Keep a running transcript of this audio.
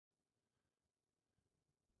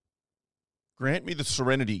Grant me the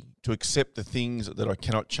serenity to accept the things that I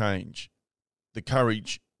cannot change, the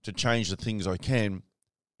courage to change the things I can,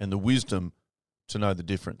 and the wisdom to know the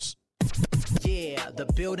difference. Yeah, the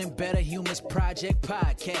Building Better Humans Project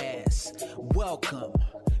podcast. Welcome.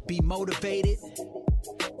 Be motivated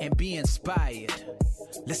and be inspired.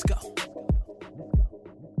 Let's go.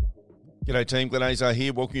 G'day team, Glenn Azar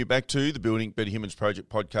here. Welcome you back to the Building Better Humans Project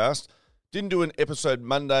podcast. Didn't do an episode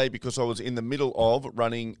Monday because I was in the middle of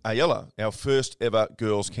running Ayala, our first ever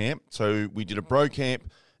girls camp. So we did a bro camp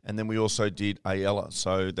and then we also did Ayala.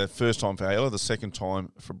 So the first time for Ayala, the second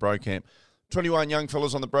time for bro camp. 21 young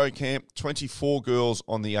fellas on the bro camp, 24 girls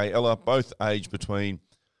on the Ayala, both aged between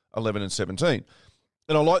 11 and 17.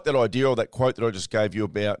 And I like that idea or that quote that I just gave you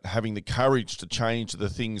about having the courage to change the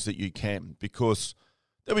things that you can, because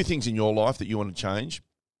there'll be things in your life that you want to change.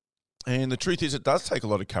 And the truth is it does take a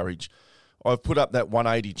lot of courage. I've put up that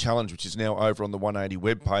 180 challenge, which is now over on the 180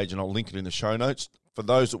 webpage, and I'll link it in the show notes for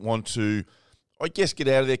those that want to, I guess, get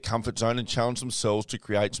out of their comfort zone and challenge themselves to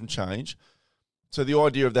create some change. So the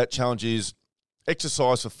idea of that challenge is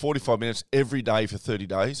exercise for 45 minutes every day for 30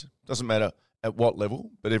 days. Doesn't matter at what level,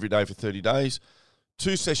 but every day for 30 days.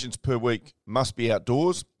 2 sessions per week must be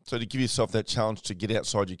outdoors. So to give yourself that challenge to get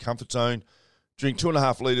outside your comfort zone, drink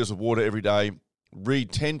 2.5 litres of water every day,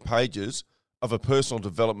 read 10 pages of a personal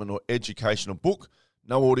development or educational book,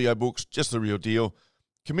 no audio books, just the real deal.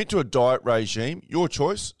 Commit to a diet regime, your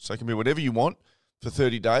choice, so it can be whatever you want for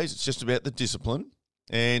 30 days. It's just about the discipline.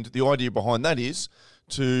 And the idea behind that is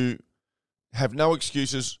to have no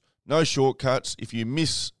excuses, no shortcuts. If you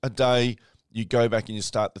miss a day, you go back and you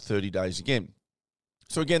start the 30 days again.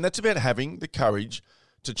 So again, that's about having the courage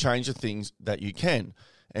to change the things that you can.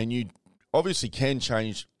 And you obviously can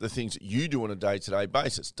change the things that you do on a day-to-day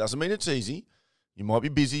basis. Doesn't mean it's easy. You might be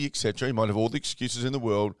busy, etc. You might have all the excuses in the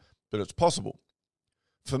world, but it's possible.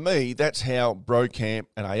 For me, that's how Bro Camp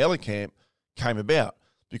and Ayala Camp came about,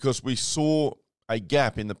 because we saw a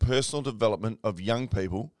gap in the personal development of young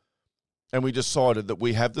people, and we decided that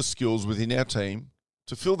we have the skills within our team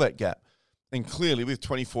to fill that gap. And clearly, with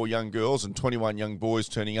 24 young girls and 21 young boys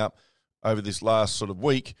turning up over this last sort of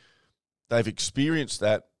week, they've experienced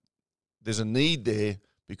that. There's a need there,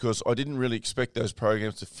 because I didn't really expect those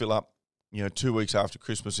programs to fill up, 2 weeks after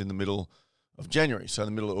Christmas in the middle of January, so in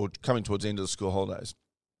the middle or coming towards the end of the school holidays.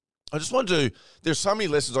 I just want to, there's so many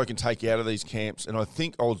lessons I can take out of these camps, and I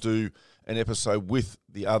think I'll do an episode with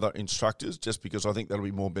the other instructors just because I think that'll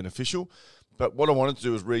be more beneficial. But what I wanted to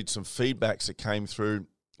do is read some feedbacks that came through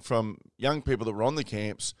from young people that were on the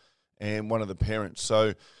camps and one of the parents.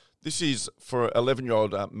 So this is for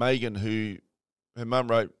 11-year-old Megan, who her mum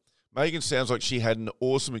wrote, "Megan sounds like she had an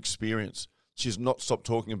awesome experience. She's not stopped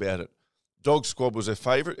talking about it. Dog Squad was her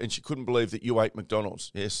favourite, and she couldn't believe that you ate McDonald's."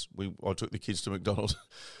 Yes, I took the kids to McDonald's.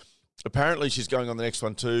 Apparently, she's going on the next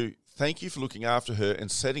one too. "Thank you for looking after her and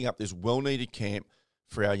setting up this well-needed camp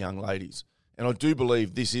for our young ladies." And I do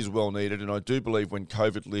believe this is well-needed, and I do believe when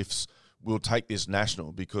COVID lifts, we'll take this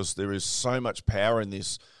national, because there is so much power in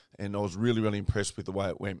this, and I was really, really impressed with the way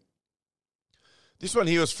it went. This one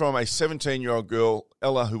here was from a 17-year-old girl,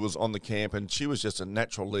 Ella, who was on the camp, and she was just a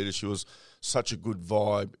natural leader. She was such a good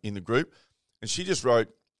vibe in the group. And she just wrote,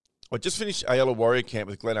 "I just finished Ayala Warrior Camp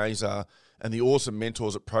with Glenn Azar and the awesome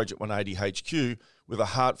mentors at Project 180 HQ with a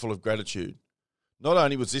heart full of gratitude. Not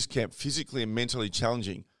only was this camp physically and mentally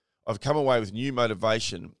challenging, I've come away with new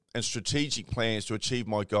motivation and strategic plans to achieve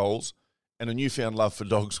my goals and a newfound love for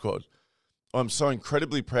Dog Squad. I'm so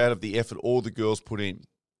incredibly proud of the effort all the girls put in.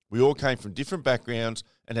 We all came from different backgrounds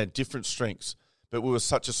and had different strengths, but we were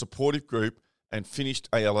such a supportive group and finished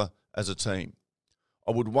Ayala as a team.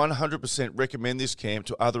 I would 100% recommend this camp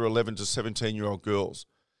to other 11 to 17-year-old girls.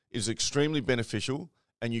 It is extremely beneficial,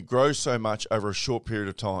 and you grow so much over a short period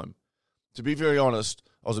of time. To be very honest,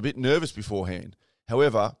 I was a bit nervous beforehand.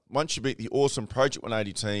 However, once you meet the awesome Project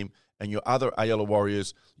 180 team and your other Ayala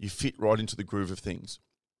warriors, you fit right into the groove of things.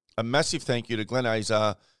 A massive thank you to Glenn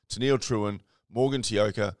Azar, to Neil Truan, Morgan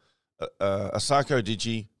Tioka, Asako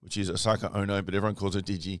Digi, which is Asako Ono, but everyone calls her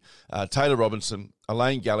Digi, Taylor Robinson,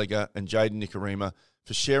 Elaine Gallagher, and Jaden Nikarima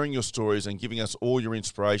for sharing your stories and giving us all your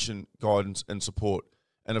inspiration, guidance, and support.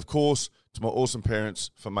 And of course, to my awesome parents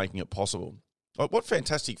for making it possible. What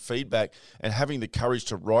fantastic feedback, and having the courage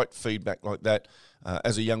to write feedback like that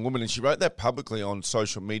as a young woman. And she wrote that publicly on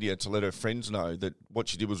social media to let her friends know that what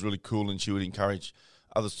she did was really cool, and she would encourage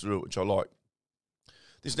others to do it, which I like.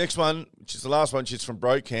 This next one, which is the last one, she's from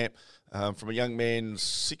Bro Camp, from a young man,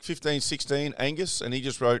 15, 16, Angus, and he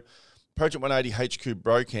just wrote, "Project 180 HQ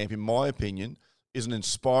Bro Camp, in my opinion, is an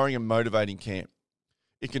inspiring and motivating camp.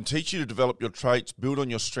 It can teach you to develop your traits, build on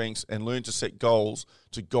your strengths, and learn to set goals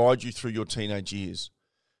to guide you through your teenage years.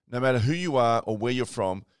 No matter who you are or where you're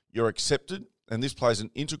from, you're accepted, and this plays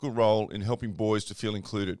an integral role in helping boys to feel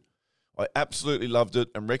included. I absolutely loved it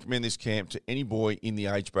and recommend this camp to any boy in the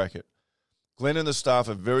age bracket. Glenn and the staff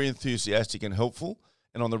are very enthusiastic and helpful,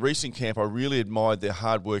 and on the recent camp, I really admired their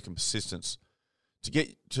hard work and persistence.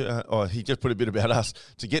 He just put a bit about us.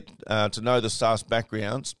 To get to know the staff's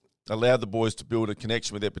backgrounds allowed the boys to build a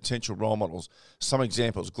connection with their potential role models. Some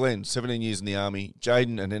examples: Glenn, 17 years in the Army;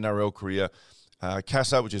 Jaden, an NRL career;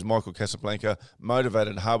 Casa, which is Michael Casablanca,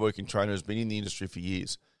 motivated, hardworking trainer, has been in the industry for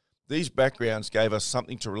years. These backgrounds gave us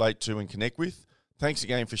something to relate to and connect with. Thanks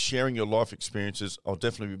again for sharing your life experiences. I'll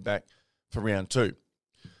definitely be back for round 2.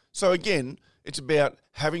 So again, it's about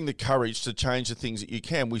having the courage to change the things that you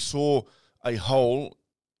can. We saw a hole,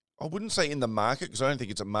 I wouldn't say in the market, because I don't think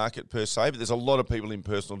it's a market per se, but there's a lot of people in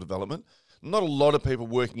personal development. Not a lot of people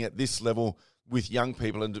working at this level with young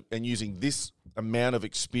people and using this amount of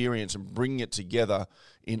experience and bringing it together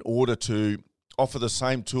in order to offer the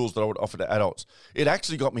same tools that I would offer to adults. It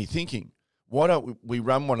actually got me thinking, why don't we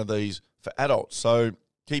run one of these for adults? So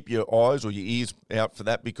keep your eyes or your ears out for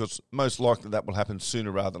that, because most likely that will happen sooner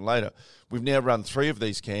rather than later. We've now run 3 of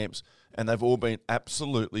these camps, and they've all been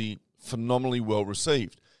absolutely phenomenally well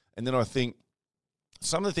received. And then I think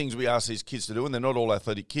some of the things we ask these kids to do, and they're not all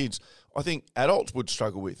athletic kids, I think adults would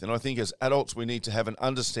struggle with. And I think as adults, we need to have an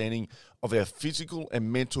understanding of our physical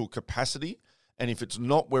and mental capacity. And if it's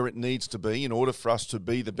not where it needs to be in order for us to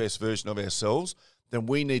be the best version of ourselves, then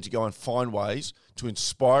we need to go and find ways to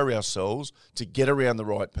inspire ourselves, to get around the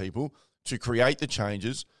right people, to create the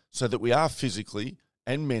changes so that we are physically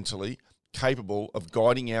and mentally capable of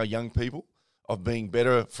guiding our young people, of being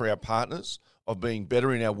better for our partners, of being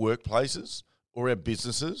better in our workplaces or our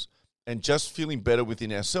businesses, and just feeling better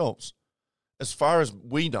within ourselves. As far as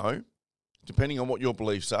we know, depending on what your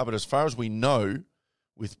beliefs are, but as far as we know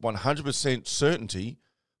with 100% certainty,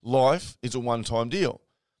 life is a one-time deal.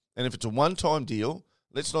 And if it's a one-time deal,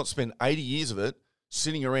 let's not spend 80 years of it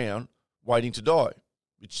sitting around waiting to die,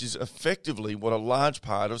 which is effectively what a large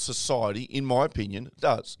part of society, in my opinion,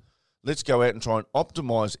 does. Let's go out and try and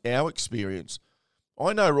optimize our experience.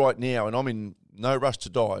 I know right now, and I'm in no rush to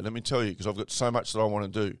die, let me tell you, because I've got so much that I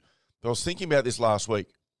want to do. But I was thinking about this last week.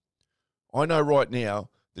 I know right now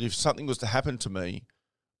that if something was to happen to me,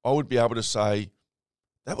 I would be able to say,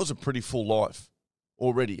 that was a pretty full life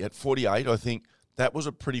already. At 48, I think that was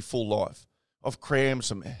a pretty full life. I've crammed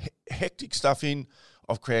some hectic stuff in.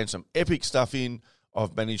 I've crammed some epic stuff in.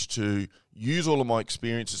 I've managed to use all of my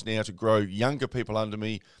experiences now to grow younger people under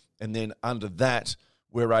me. And then under that,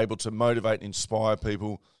 we're able to motivate and inspire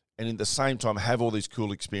people, and at the same time have all these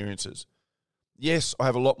cool experiences. Yes, I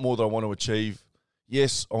have a lot more that I want to achieve.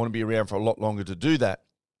 Yes, I want to be around for a lot longer to do that.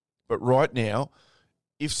 But right now,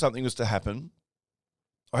 if something was to happen,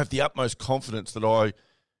 I have the utmost confidence that I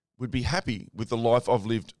would be happy with the life I've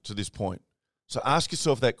lived to this point. So ask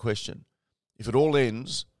yourself that question. If it all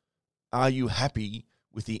ends, are you happy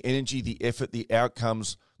with the energy, the effort, the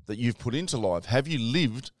outcomes that you've put into life? Have you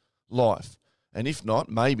lived life? And if not,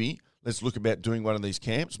 maybe let's look about doing one of these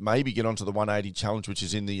camps. Maybe get onto the 180 challenge, which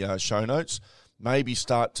is in the show notes. Maybe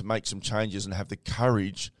start to make some changes and have the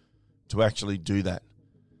courage to actually do that.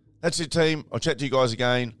 That's it, team. I'll chat to you guys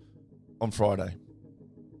again on Friday.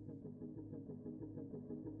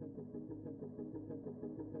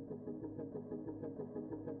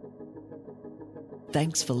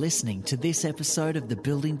 Thanks for listening to this episode of the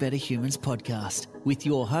Building Better Humans podcast with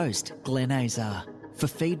your host, Glenn Azar. For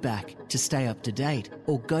feedback, to stay up to date,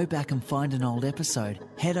 or go back and find an old episode,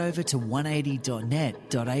 head over to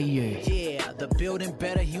 180.net.au. Yeah, the Building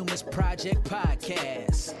Better Humans Project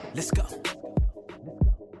podcast. Let's go.